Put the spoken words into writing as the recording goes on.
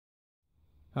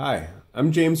Hi,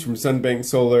 I'm James from Sunbank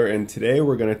Solar, and today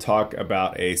we're going to talk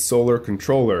about a solar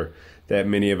controller that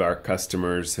many of our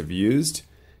customers have used,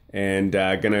 and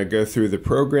going to go through the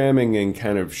programming and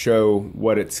kind of show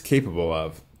what it's capable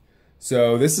of.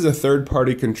 So this is a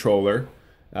third-party controller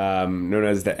known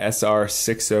as the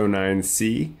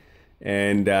SR609C,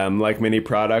 and like many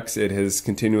products, it has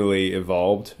continually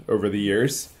evolved over the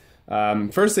years.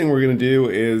 First thing we're going to do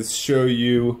is show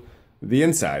you the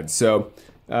inside. So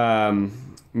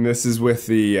and this is with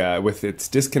the with it's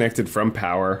disconnected from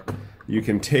power. You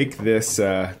can take this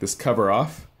this cover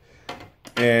off,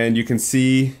 and you can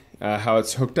see how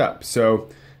it's hooked up. So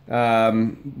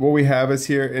what we have is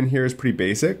here is pretty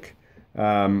basic.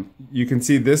 You can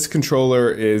see this controller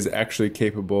is actually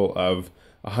capable of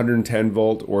 110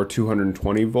 volt or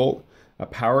 220 volt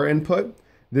power input.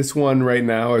 This one right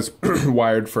now is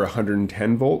wired for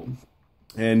 110 volt,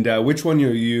 and which one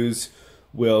you'll use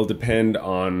will depend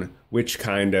on which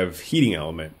kind of heating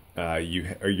element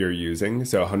you're using.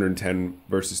 So 110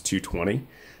 versus 220.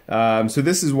 So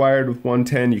this is wired with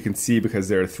 110. You can see because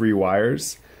there are 3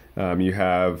 wires. You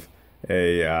have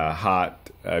a hot,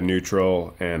 a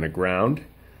neutral, and a ground.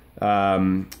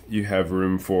 You have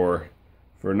room for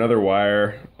another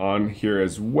wire on here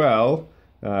as well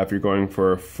if you're going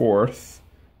for a 4th.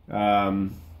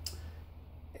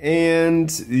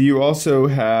 And you also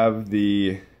have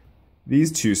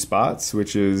these 2 spots,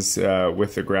 which is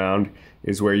with the ground,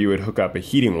 is where you would hook up a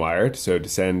heating wire, so to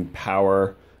send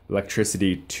power,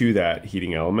 electricity to that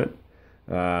heating element.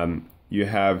 You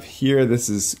have here, this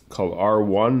is called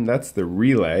R1, that's the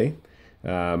relay,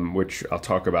 which I'll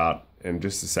talk about in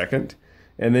just a second.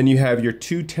 And then you have your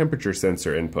 2 temperature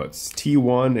sensor inputs,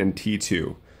 T1 and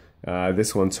T2.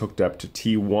 This one's hooked up to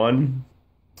T1.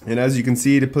 And as you can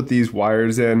see, to put these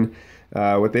wires in,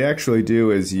 what they actually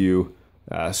do is you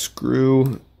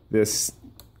screw this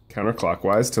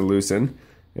counterclockwise to loosen,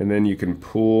 and then you can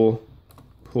pull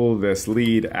this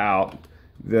lead out.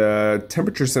 The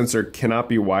temperature sensor cannot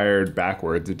be wired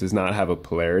backwards. It does not have a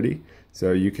polarity,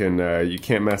 so you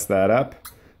can't mess that up,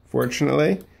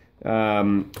 fortunately.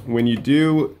 When you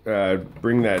do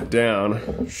bring that down,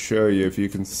 I'll show you if you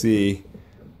can see.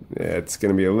 It's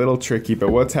going to be a little tricky, but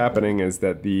what's happening is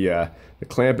that the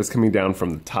clamp is coming down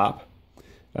from the top.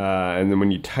 And then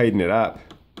when you tighten it up,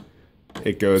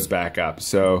 it goes back up.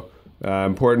 So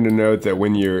important to note that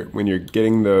when you're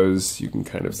getting those, you can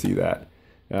kind of see that.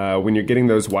 When you're getting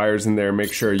those wires in there,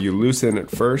 make sure you loosen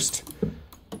it first.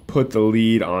 Put the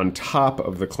lead on top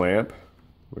of the clamp,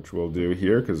 which we'll do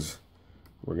here because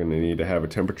we're going to need to have a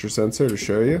temperature sensor to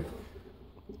show you.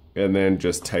 And then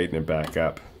just tighten it back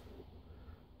up.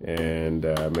 And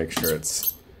make sure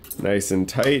it's nice and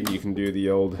tight. You can do the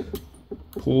old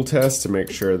pull test to make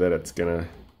sure that it's gonna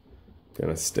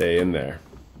stay in there.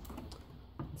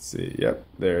 Let's see, yep,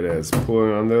 there it is.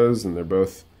 Pulling on those, and they're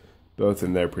both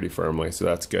in there pretty firmly, so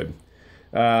that's good.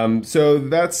 So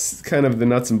that's kind of the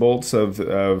nuts and bolts of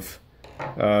the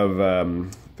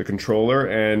controller,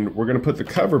 and we're gonna put the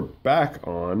cover back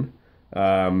on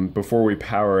before we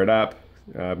power it up,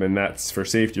 and that's for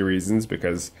safety reasons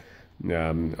because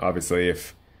obviously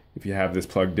if you have this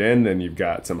plugged in, then you've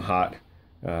got some hot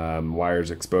wires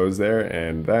exposed there,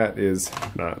 and that is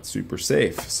not super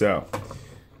safe. So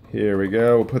here we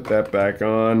go, we'll put that back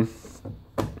on.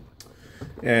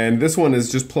 And this one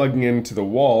is just plugging into the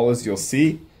wall, as you'll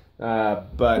see,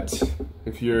 but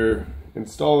if you're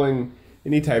installing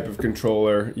any type of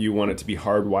controller, you want it to be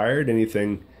hardwired.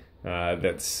 Anything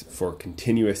that's for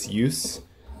continuous use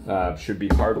should be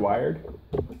hardwired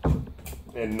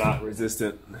and not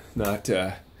resistant, not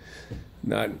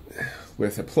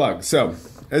with a plug. So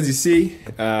as you see,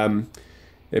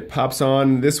 it pops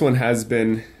on. This one has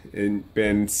been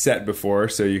set before,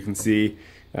 so you can see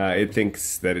it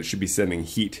thinks that it should be sending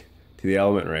heat to the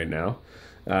element right now,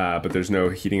 but there's no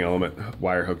heating element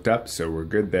wire hooked up, so we're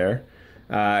good there.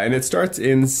 And it starts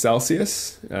in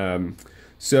Celsius,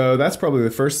 so that's probably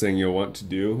the first thing you'll want to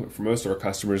do, for most of our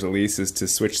customers at least, is to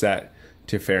switch that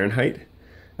to Fahrenheit.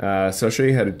 So I'll show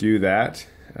you how to do that.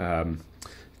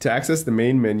 To access the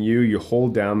main menu, you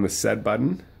hold down the set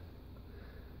button,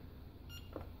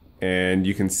 and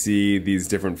you can see these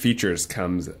different features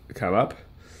come up.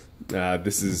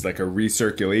 This is like a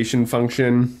recirculation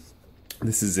function.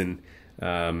 This is an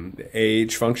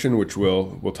AH function, which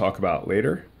we'll talk about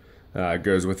later. It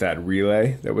goes with that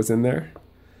relay that was in there.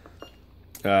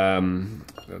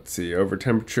 Let's see, over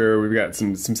temperature. We've got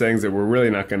some settings that we're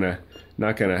really not gonna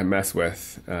mess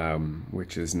with,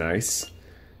 which is nice,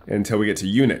 until we get to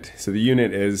unit. So the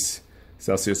unit is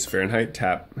Celsius to Fahrenheit.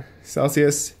 Tap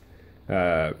Celsius.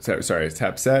 Sorry,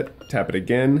 tap set. Tap it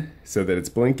again so that it's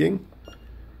blinking.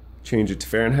 change it to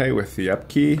Fahrenheit with the up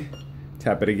key,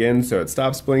 tap it again so it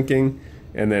stops blinking,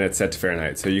 and then it's set to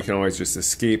Fahrenheit. So you can always just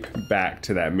escape back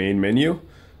to that main menu,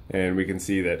 and we can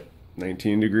see that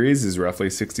 19 degrees is roughly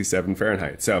 67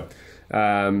 Fahrenheit. So,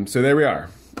 so there we are.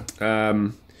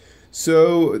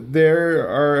 So there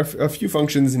are a few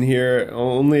functions in here,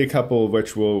 only a couple of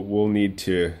which we'll need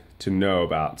to know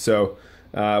about. So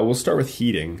we'll start with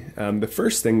heating. The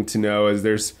first thing to know is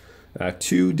there's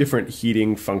two different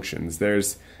heating functions.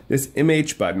 There's this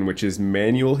MH button, which is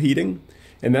manual heating,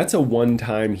 and that's a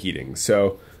one-time heating.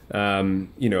 So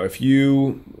you know, if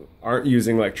you aren't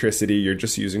using electricity, you're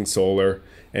just using solar,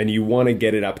 and you want to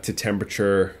get it up to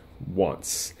temperature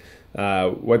once.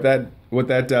 What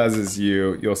that does is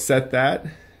you'll set that,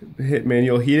 hit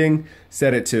manual heating,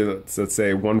 set it to, let's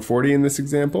say 140 in this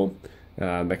example.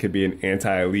 That could be an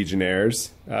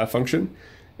anti-Legionnaire's function,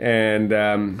 and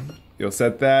you'll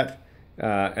set that,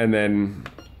 and then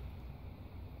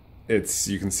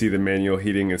you can see the manual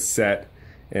heating is set,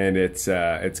 and it's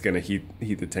going to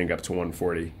heat the tank up to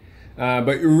 140.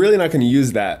 But you're really not going to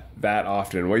use that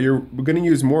often. What you're going to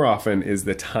use more often is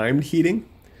the timed heating.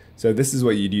 So this is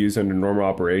what you'd use under normal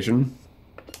operation.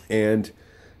 And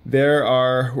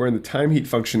we're in the time heat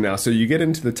function now. So you get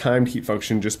into the timed heat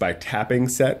function just by tapping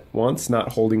set once,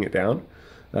 not holding it down,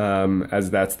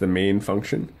 as that's the main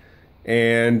function.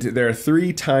 And there are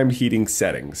 3 timed heating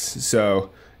settings. So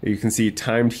you can see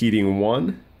timed heating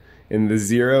 1, and the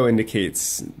 0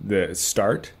 indicates the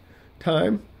start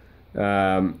time.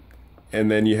 And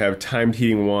then you have timed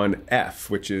heating 1F,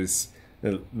 which is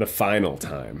the final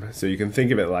time. So you can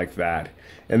think of it like that.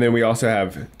 And then we also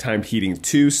have timed heating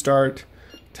 2 start,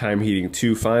 time heating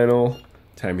 2 final,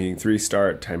 time heating 3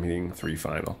 start, time heating 3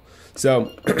 final.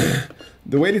 So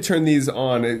the way to turn these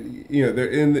on, you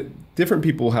know, different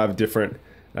people have different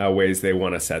ways they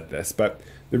want to set this. But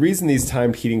the reason these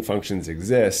timed heating functions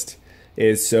exist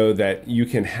is so that you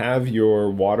can have your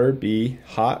water be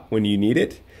hot when you need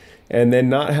it, and then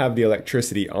not have the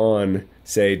electricity on,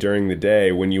 say, during the day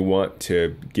when you want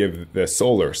to give the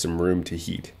solar some room to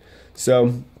heat.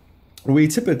 So we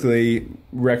typically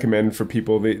recommend for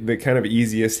people the kind of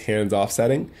easiest hands-off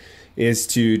setting is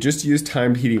to just use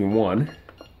timed heating 1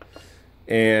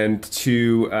 and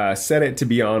to set it to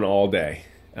be on all day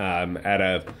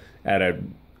at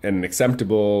an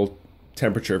acceptable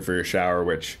temperature for your shower,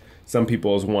 which some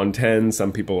people is 110,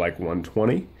 some people like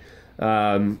 120.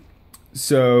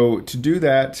 So to do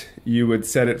that, you would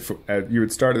set it you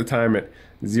would start the time at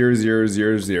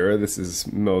 0000. This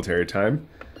is military time.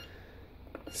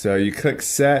 So you click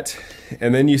set,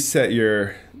 and then you set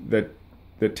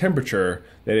the temperature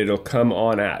that it'll come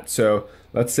on at. So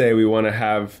let's say we want to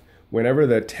have, whenever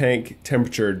the tank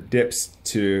temperature dips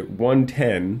to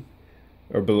 110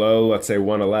 or below, let's say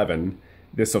 111,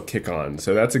 this will kick on.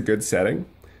 So that's a good setting.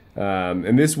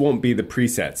 And this won't be the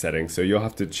preset setting, so you'll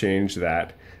have to change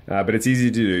that. But it's easy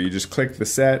to do. You just click the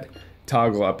set,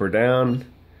 toggle up or down,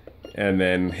 and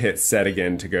then hit set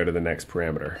again to go to the next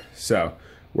parameter. So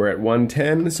we're at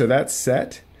 110, so that's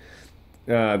set.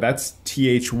 That's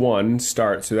TH1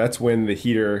 start, so that's when the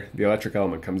heater, the electric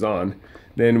element, comes on.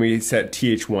 Then we set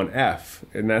TH1F,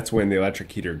 and that's when the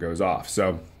electric heater goes off.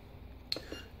 So to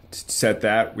set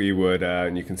that, we would,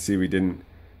 and you can see we didn't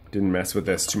mess with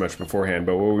this too much beforehand,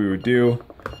 but what we would do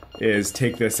is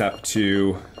take this up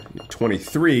to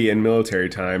 23 in military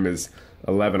time is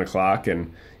 11 o'clock,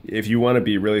 and if you want to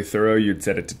be really thorough, you'd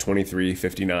set it to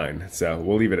 23:59. So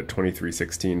we'll leave it at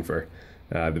 23:16 for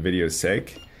the video's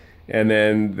sake. And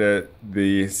then the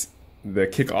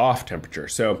kickoff temperature.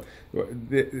 So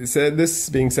this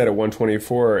being set at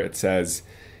 124, it says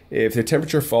if the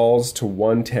temperature falls to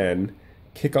 110,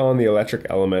 kick on the electric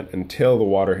element until the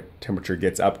water temperature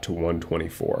gets up to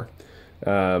 124,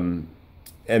 and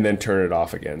then turn it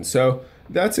off again. So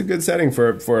that's a good setting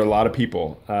for a lot of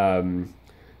people, and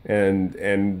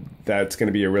that's going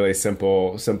to be a really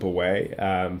simple way.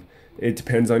 It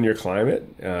depends on your climate.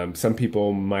 Some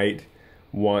people might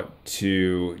want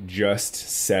to just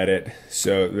set it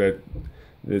so that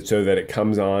it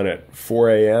comes on at 4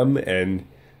 a.m. and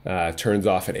turns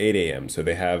off at 8 a.m. So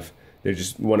they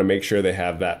just want to make sure they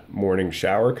have that morning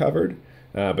shower covered,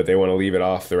 but they want to leave it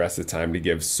off the rest of the time to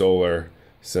give solar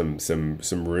some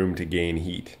room to gain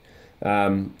heat.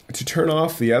 To turn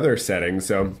off the other settings,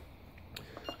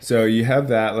 so you have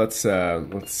that. Let's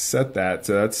set that.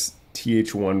 So that's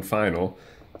TH1 final.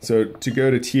 So to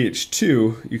go to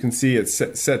TH2, you can see it's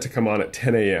set to come on at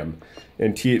 10 a.m.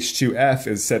 and TH2F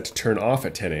is set to turn off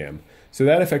at 10 a.m. So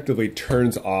that effectively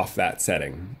turns off that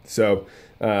setting. So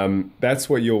that's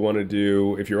what you'll want to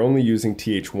do if you're only using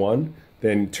TH1.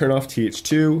 Then turn off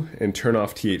TH2 and turn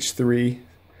off TH3,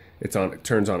 It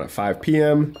turns on at 5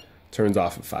 p.m., turns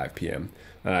off at 5 p.m.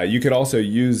 You could also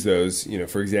use those,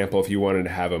 for example, if you wanted to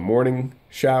have a morning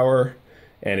shower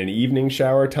and an evening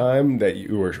shower time that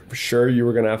you were sure you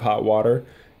were going to have hot water,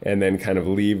 and then kind of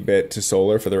leave it to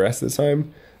solar for the rest of the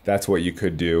time. That's what you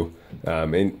could do.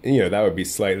 And that would be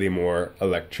slightly more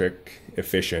electric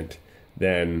efficient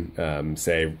than,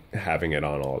 say, having it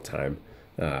on all the time,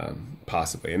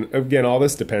 possibly. And again, all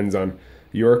this depends on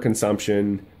your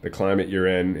consumption, the climate you're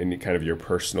in, and kind of your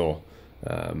personal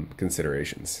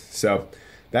considerations. So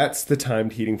that's the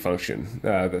timed heating function.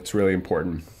 That's really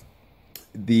important.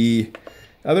 The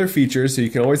other features, so you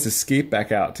can always escape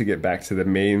back out to get back to the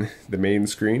main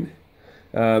screen.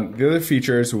 The other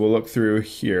features we'll look through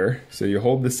here. So you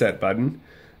hold the set button.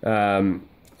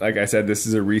 Like I said, this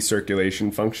is a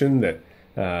recirculation function that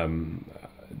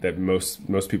that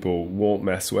most people won't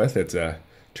mess with. It's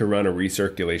to run a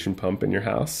recirculation pump in your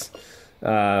house.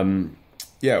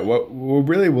 What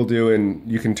we'll do,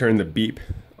 and you can turn the beep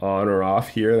on or off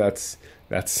here. That's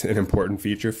an important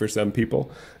feature for some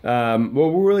people. What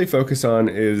we'll really focus on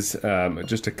is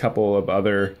just a couple of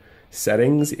other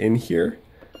settings in here.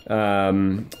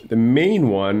 The main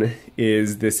one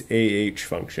is this AH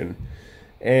function.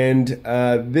 And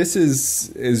this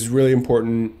is really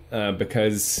important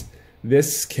because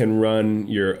this can run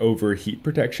your overheat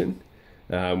protection,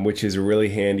 which is a really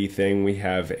handy thing. We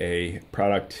have a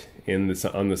product on the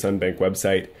Sunbank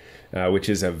website, which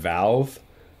is a valve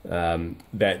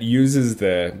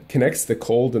that connects the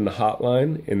cold and the hot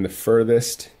line in the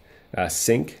furthest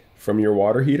sink from your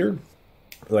water heater,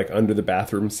 like under the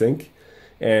bathroom sink,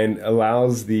 and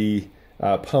allows the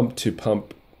pump to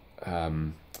pump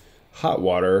hot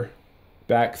water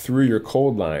back through your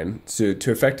cold line to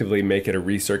effectively make it a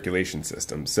recirculation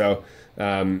system. So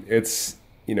it's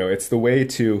the way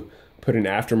to put an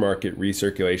aftermarket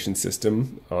recirculation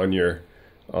system on your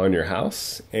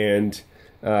house. And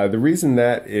the reason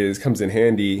that comes in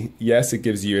handy, yes, it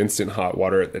gives you instant hot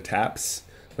water at the taps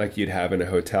like you'd have in a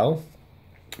hotel,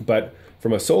 but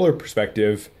from a solar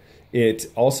perspective, it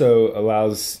also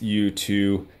allows you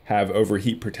to have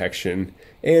overheat protection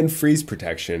and freeze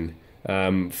protection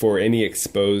for any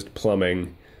exposed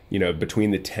plumbing,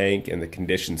 between the tank and the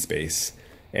condition space.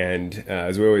 And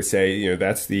as we always say,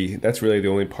 that's really the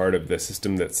only part of the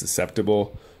system that's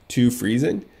susceptible to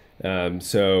freezing.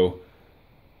 So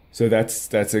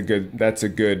that's a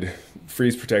good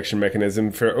freeze protection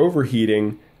mechanism. For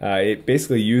overheating, it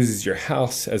basically uses your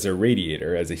house as a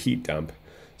radiator, as a heat dump.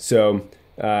 So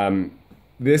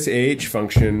this AH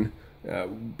function,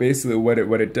 basically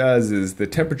what it does is the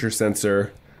temperature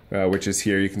sensor, which is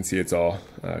here. You can see it's all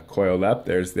coiled up.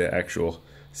 There's the actual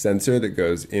sensor that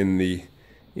goes in the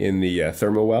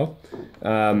thermal well.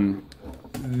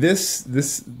 This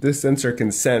sensor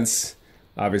can sense,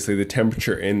 obviously, the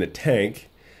temperature in the tank,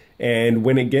 and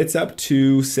when it gets up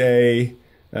to, say,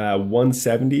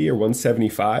 170 or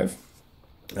 175,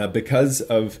 because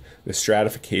of the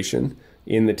stratification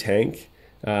in the tank,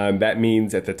 that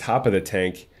means at the top of the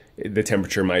tank, the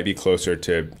temperature might be closer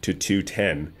to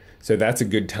 210. So that's a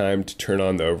good time to turn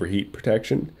on the overheat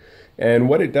protection. And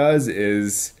what it does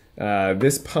is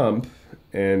this pump,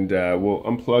 and we'll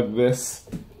unplug this.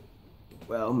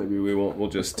 Well, maybe we won't. We'll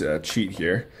just cheat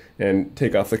here and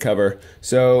take off the cover.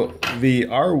 So the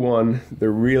R1,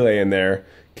 the relay in there,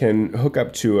 can hook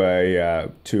up to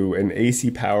an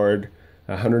AC powered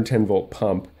 110 volt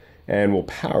pump, and will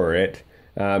power it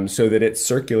so that it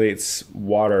circulates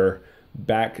water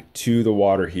back to the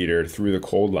water heater through the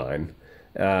cold line.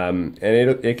 And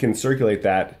it can circulate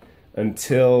that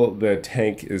until the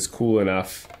tank is cool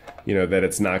enough, that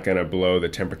it's not going to blow the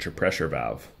temperature pressure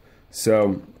valve.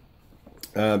 So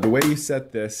the way you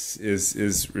set this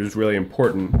is really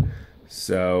important.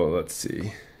 So let's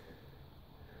see.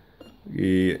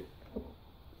 We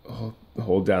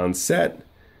hold down set.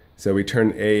 So we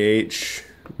turn AH.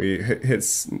 We hit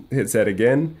set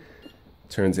again.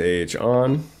 Turns AH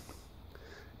on.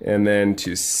 And then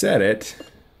to set it,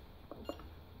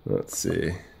 let's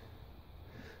see.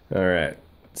 All right.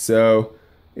 So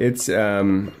it's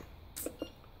and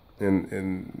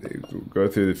go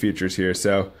through the features here.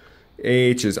 So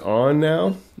AH is on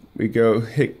now. We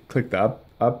click the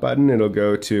up button. It'll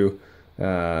go to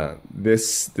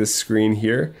this screen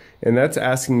here, and that's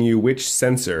asking you which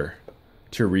sensor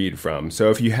to read from. So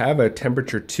if you have a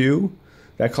temperature 2,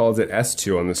 that calls it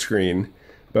S2 on the screen,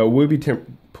 but we'll be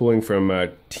pulling from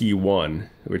T1,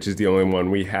 which is the only one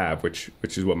we have, which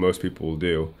is what most people will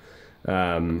do.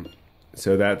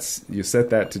 So you set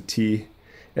that to T,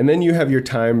 and then you have your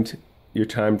timed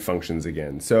functions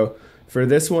again. So for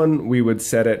this one, we would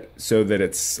set it so that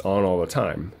it's on all the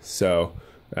time. So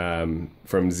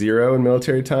from 0 in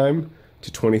military time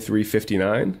to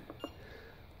 23:59.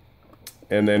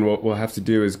 And then what we'll have to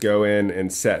do is go in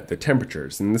and set the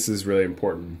temperatures. And this is really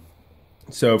important.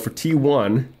 So for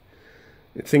T1,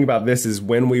 the thing about this is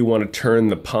when we want to turn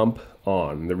the pump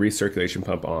on, the recirculation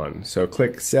pump on. So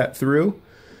click set through.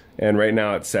 And right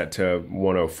now it's set to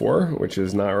 104, which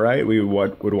is not right. We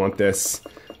would want this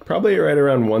probably right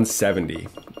around 170.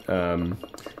 And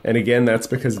again, that's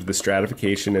because of the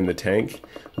stratification in the tank.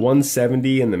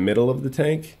 170 in the middle of the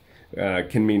tank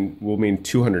will mean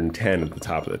 210 at the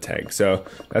top of the tank. So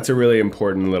that's a really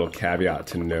important little caveat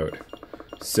to note.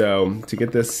 So to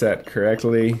get this set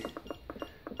correctly,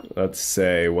 let's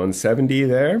say 170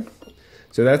 there.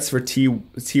 So that's for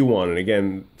T1, and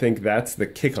again, think that's the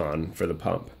kick on for the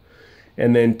pump.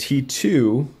 And then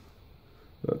T2,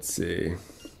 let's see,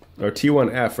 or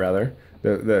T1F rather,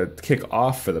 the kick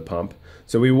off for the pump.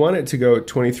 So we want it to go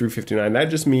 23:59. That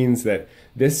just means that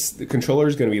the controller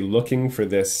is going to be looking for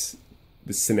this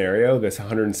scenario, this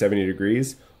 170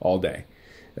 degrees all day.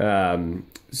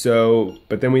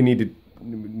 But then we need to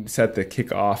set the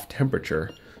kick off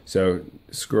temperature. So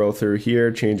scroll through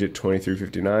here, change it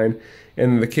 23:59,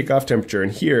 and the kickoff temperature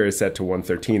in here is set to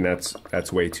 113.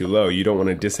 That's way too low. You don't want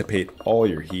to dissipate all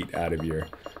your heat out of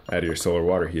your solar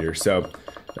water heater. So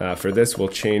for this, we'll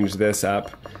change this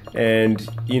up, and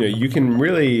you can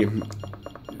really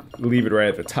leave it right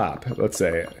at the top. Let's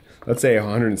say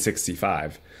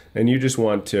 165, and you just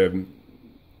want to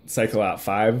cycle out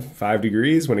 5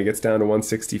 degrees. When it gets down to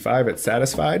 165, it's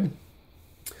satisfied.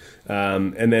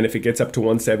 And then if it gets up to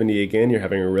 170 again, you're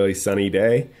having a really sunny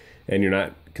day and you're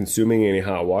not consuming any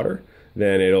hot water,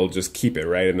 then it'll just keep it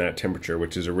right in that temperature,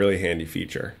 which is a really handy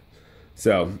feature.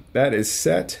 So that is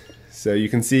set. So you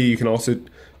can see you can also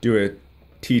do a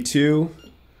T2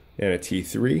 and a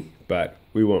T3, but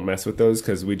we won't mess with those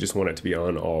because we just want it to be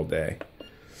on all day.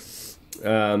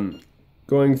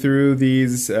 Going through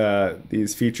these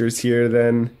features here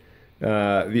then,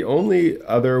 the only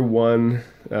other one,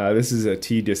 this is a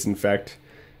T disinfect.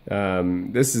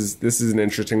 This is an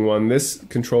interesting one. This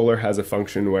controller has a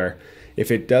function where if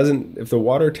the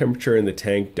water temperature in the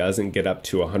tank doesn't get up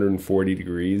to 140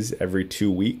 degrees every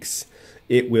 2 weeks,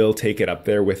 it will take it up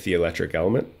there with the electric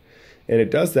element. And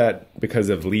it does that because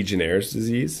of Legionnaire's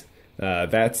disease.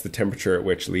 That's the temperature at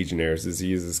which Legionnaire's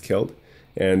disease is killed.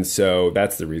 And so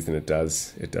that's the reason it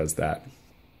does that.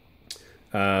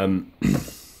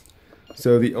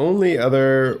 So the only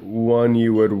other one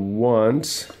you would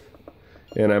want,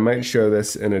 and I might show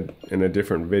this in a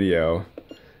different video,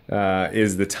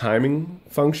 is the timing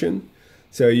function.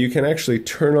 So you can actually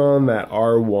turn on that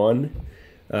R1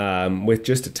 with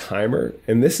just a timer,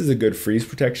 and this is a good freeze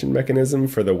protection mechanism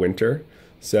for the winter.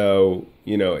 So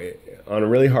on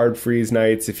really hard freeze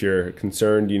nights, if you're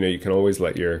concerned, you can always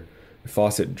let your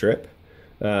faucet drip.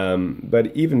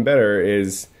 But even better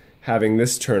is having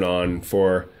this turn on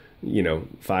for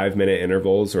 5-minute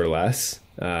intervals or less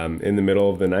in the middle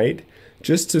of the night,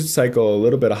 just to cycle a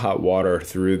little bit of hot water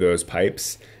through those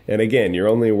pipes. And again, you're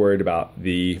only worried about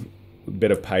the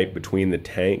bit of pipe between the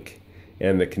tank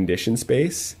and the condition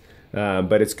space,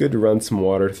 but it's good to run some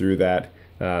water through that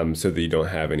so that you don't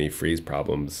have any freeze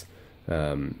problems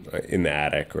in the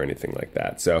attic or anything like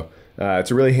that. So it's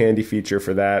a really handy feature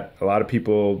for that. A lot of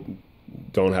people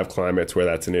don't have climates where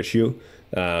that's an issue,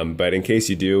 but in case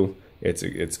you do,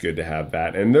 it's good to have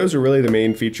that. And those are really the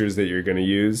main features that you're going to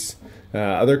use.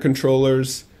 Other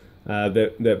controllers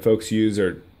that folks use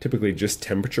are typically just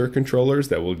temperature controllers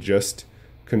that will just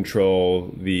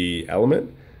control the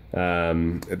element.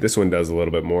 This one does a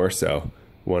little bit more, so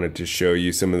wanted to show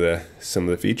you some of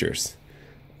the features.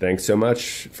 Thanks so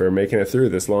much for making it through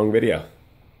this long video.